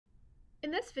In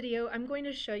this video, I'm going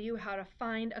to show you how to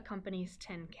find a company's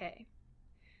 10K.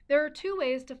 There are two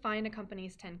ways to find a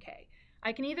company's 10K.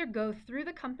 I can either go through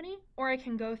the company or I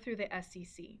can go through the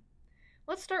SEC.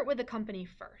 Let's start with the company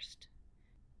first.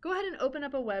 Go ahead and open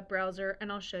up a web browser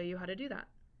and I'll show you how to do that.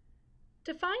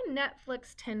 To find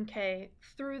Netflix 10K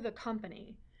through the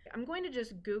company, I'm going to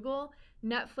just Google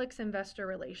Netflix Investor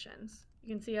Relations.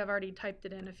 You can see I've already typed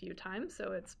it in a few times,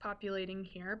 so it's populating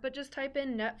here, but just type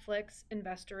in Netflix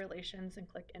Investor Relations and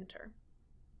click enter.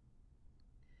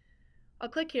 I'll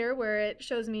click here where it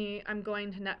shows me I'm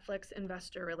going to Netflix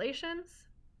Investor Relations,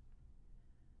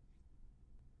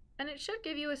 and it should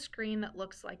give you a screen that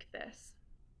looks like this.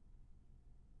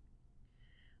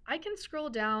 I can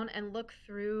scroll down and look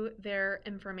through their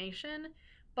information,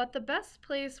 but the best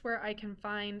place where I can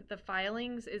find the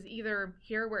filings is either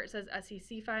here where it says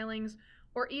SEC filings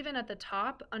or even at the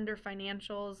top under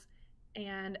financials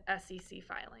and SEC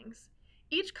filings.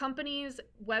 Each company's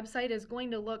website is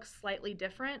going to look slightly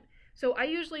different, so I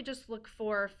usually just look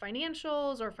for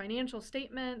financials or financial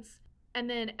statements and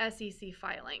then SEC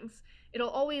filings. It'll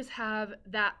always have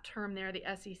that term there, the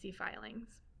SEC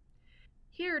filings.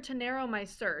 Here to narrow my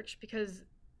search, because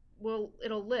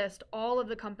it'll list all of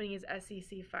the company's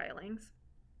SEC filings,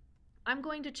 I'm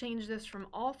going to change this from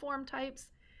all form types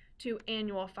to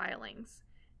annual filings.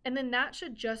 And then that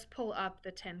should just pull up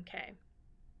the 10K.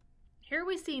 Here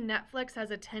we see Netflix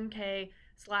has a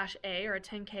 10K/A or a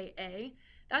 10K-A.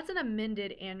 That's an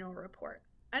amended annual report.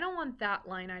 I don't want that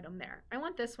line item there. I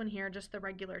want this one here, just the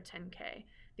regular 10K.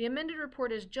 The amended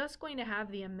report is just going to have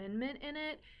the amendment in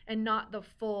it and not the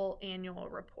full annual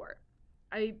report.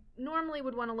 I normally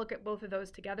would want to look at both of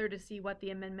those together to see what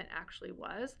the amendment actually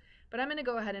was, but I'm going to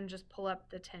go ahead and just pull up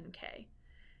the 10K.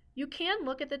 You can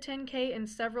look at the 10K in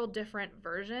several different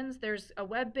versions. There's a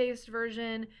web-based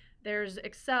version, there's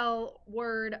Excel,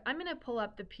 Word. I'm going to pull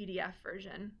up the PDF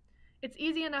version. It's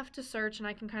easy enough to search and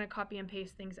I can kind of copy and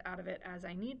paste things out of it as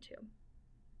I need to.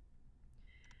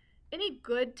 Any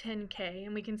good 10K,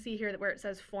 and we can see here that where it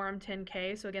says Form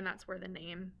 10K, so again that's where the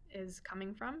name is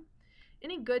coming from.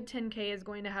 Any good 10K is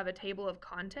going to have a table of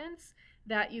contents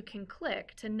that you can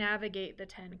click to navigate the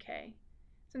 10K.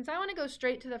 Since I want to go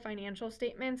straight to the financial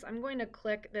statements, I'm going to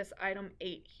click this item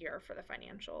 8 here for the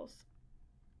financials.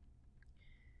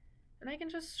 And I can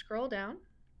just scroll down.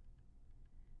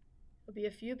 There'll be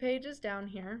a few pages down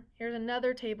here. Here's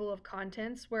another table of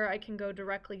contents where I can go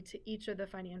directly to each of the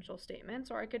financial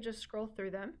statements, or I could just scroll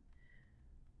through them.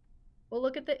 We'll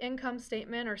look at the income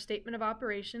statement or statement of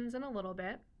operations in a little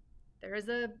bit. There is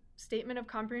a statement of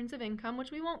comprehensive income,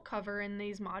 which we won't cover in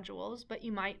these modules, but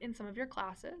you might in some of your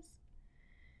classes.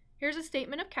 Here's a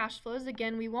statement of cash flows.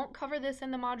 Again, we won't cover this in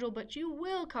the module, but you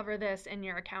will cover this in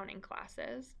your accounting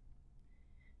classes.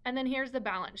 And then here's the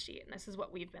balance sheet, and this is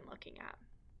what we've been looking at.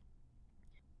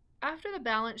 After the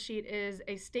balance sheet is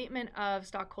a statement of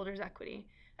stockholders' equity.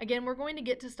 Again, we're going to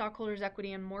get to stockholders'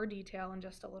 equity in more detail in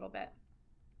just a little bit.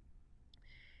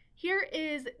 Here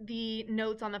is the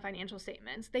notes on the financial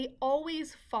statements. They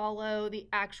always follow the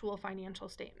actual financial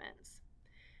statements.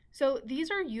 So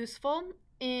these are useful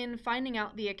in finding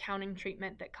out the accounting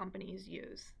treatment that companies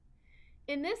use.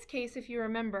 In this case, if you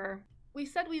remember, we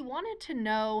said we wanted to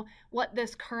know what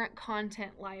this current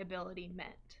content liability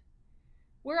meant.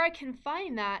 Where I can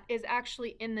find that is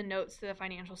actually in the notes to the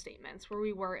financial statements where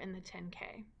we were in the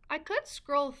 10K. I could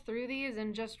scroll through these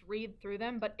and just read through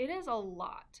them, but it is a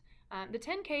lot. The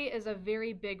 10K is a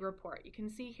very big report. You can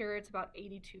see here it's about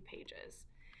 82 pages.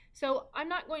 So I'm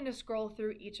not going to scroll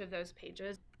through each of those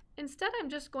pages. Instead, I'm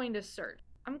just going to search.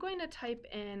 I'm going to type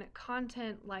in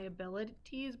content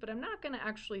liabilities, but I'm not going to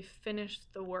actually finish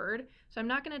the word. So I'm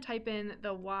not going to type in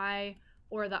the Y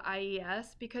or the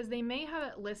IES because they may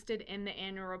have it listed in the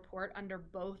annual report under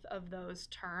both of those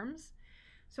terms.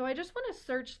 So I just want to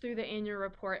search through the annual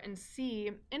report and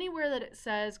see anywhere that it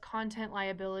says content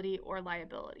liability or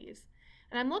liabilities.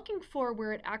 And I'm looking for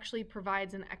where it actually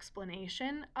provides an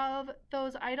explanation of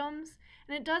those items.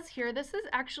 And it does here. This is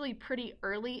actually pretty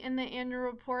early in the annual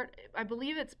report. I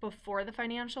believe it's before the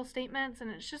financial statements, and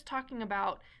it's just talking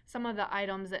about some of the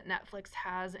items that Netflix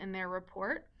has in their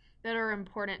report that are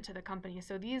important to the company.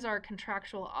 So these are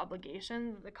contractual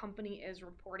obligations the company is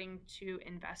reporting to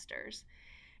investors.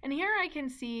 And here I can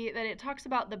see that it talks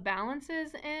about the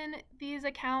balances in these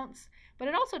accounts, but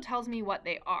it also tells me what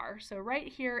they are. So right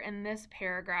here in this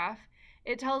paragraph,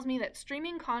 it tells me that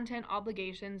streaming content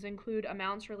obligations include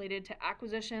amounts related to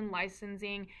acquisition,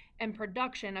 licensing, and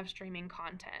production of streaming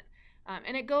content.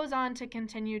 And it goes on to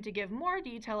continue to give more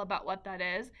detail about what that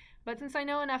is. But since I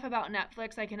know enough about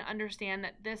Netflix, I can understand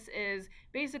that this is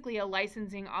basically a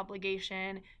licensing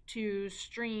obligation to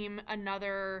stream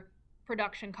another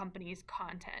production company's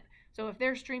content. So if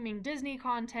they're streaming Disney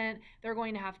content, they're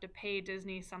going to have to pay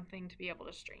Disney something to be able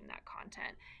to stream that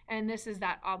content. And this is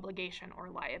that obligation or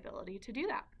liability to do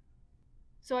that.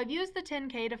 So I've used the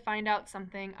 10K to find out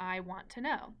something I want to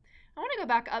know. I want to go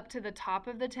back up to the top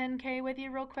of the 10K with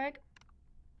you real quick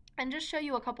and just show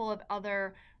you a couple of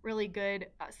other really good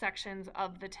sections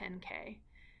of the 10K.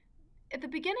 At the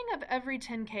beginning of every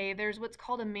 10K, there's what's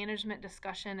called a management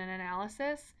discussion and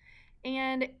analysis,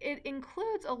 and it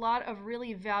includes a lot of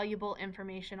really valuable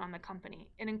information on the company.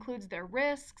 It includes their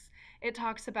risks, it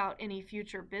talks about any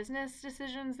future business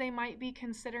decisions they might be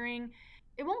considering.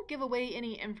 It won't give away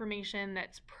any information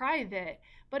that's private,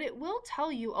 but it will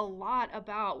tell you a lot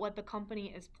about what the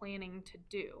company is planning to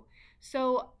do.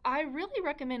 So I really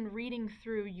recommend reading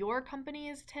through your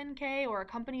company's 10K or a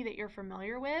company that you're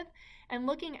familiar with and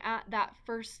looking at that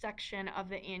first section of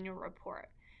the annual report.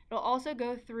 It'll also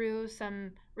go through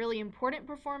some really important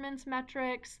performance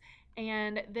metrics,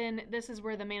 and then this is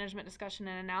where the management discussion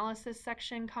and analysis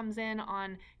section comes in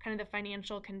on kind of the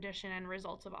financial condition and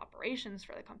results of operations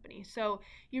for the company. So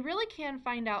you really can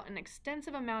find out an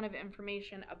extensive amount of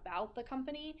information about the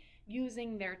company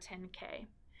using their 10K.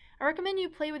 I recommend you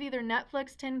play with either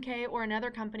Netflix 10K or another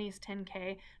company's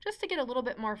 10K just to get a little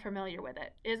bit more familiar with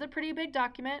it. It is a pretty big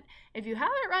document. If you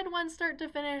haven't read one start to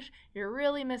finish, you're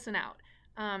really missing out.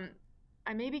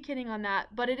 I may be kidding on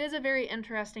that, but it is a very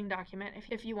interesting document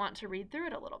if you want to read through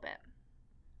it a little bit.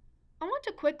 I want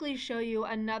to quickly show you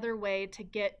another way to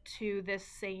get to this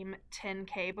same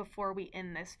 10K before we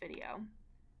end this video.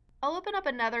 I'll open up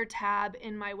another tab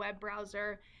in my web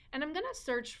browser and I'm going to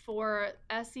search for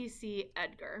SEC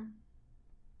Edgar.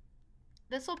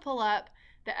 This will pull up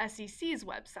the SEC's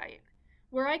website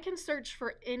where I can search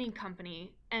for any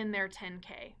company and their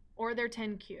 10K or their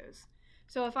 10Qs.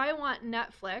 So if I want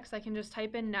Netflix, I can just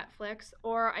type in Netflix,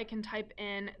 or I can type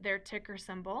in their ticker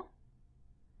symbol,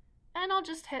 and I'll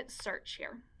just hit search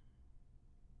here.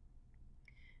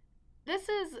 This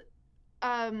is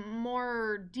a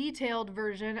more detailed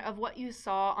version of what you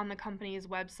saw on the company's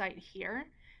website here.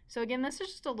 So again, this is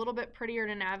just a little bit prettier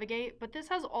to navigate, but this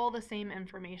has all the same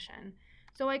information.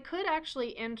 So I could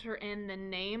actually enter in the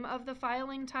name of the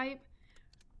filing type.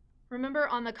 Remember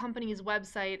on the company's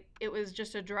website, it was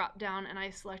just a drop down and I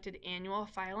selected annual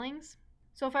filings.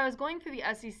 So if I was going through the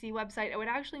SEC website, I would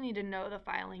actually need to know the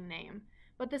filing name.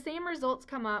 But the same results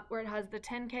come up where it has the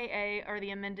 10KA or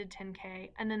the amended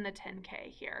 10K and then the 10K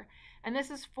here. And this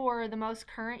is for the most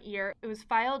current year. It was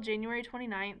filed January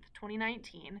 29th,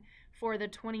 2019 for the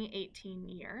 2018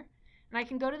 year. And I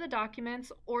can go to the documents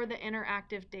or the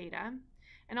interactive data,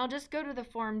 and I'll just go to the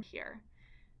form here.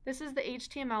 This is the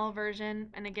HTML version,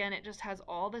 and again, it just has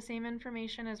all the same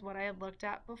information as what I had looked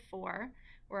at before,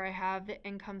 where I have the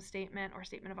income statement or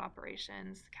statement of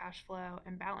operations, cash flow,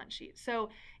 and balance sheet. So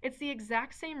it's the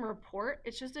exact same report,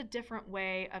 it's just a different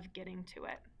way of getting to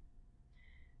it.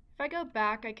 If I go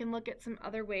back, I can look at some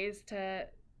other ways to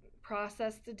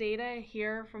process the data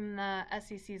here from the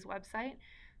SEC's website.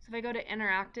 So if I go to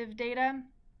interactive data,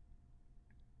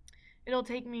 it'll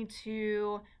take me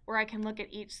to where I can look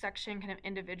at each section kind of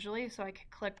individually, so I can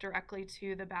click directly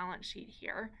to the balance sheet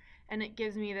here, and it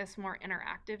gives me this more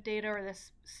interactive data or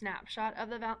this snapshot of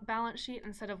the balance sheet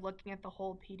instead of looking at the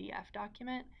whole PDF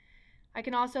document. I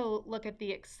can also look at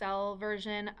the Excel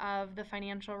version of the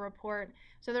financial report.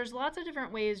 So there's lots of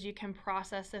different ways you can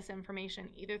process this information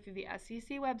either through the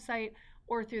SEC website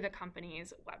or through the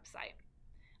company's website.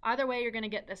 Either way, you're going to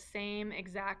get the same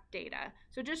exact data.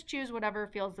 So just choose whatever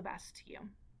feels the best to you.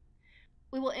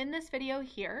 We will end this video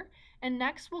here, and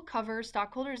next we'll cover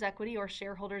stockholders' equity or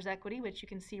shareholders' equity, which you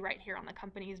can see right here on the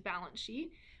company's balance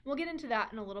sheet. We'll get into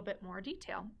that in a little bit more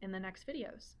detail in the next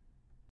videos.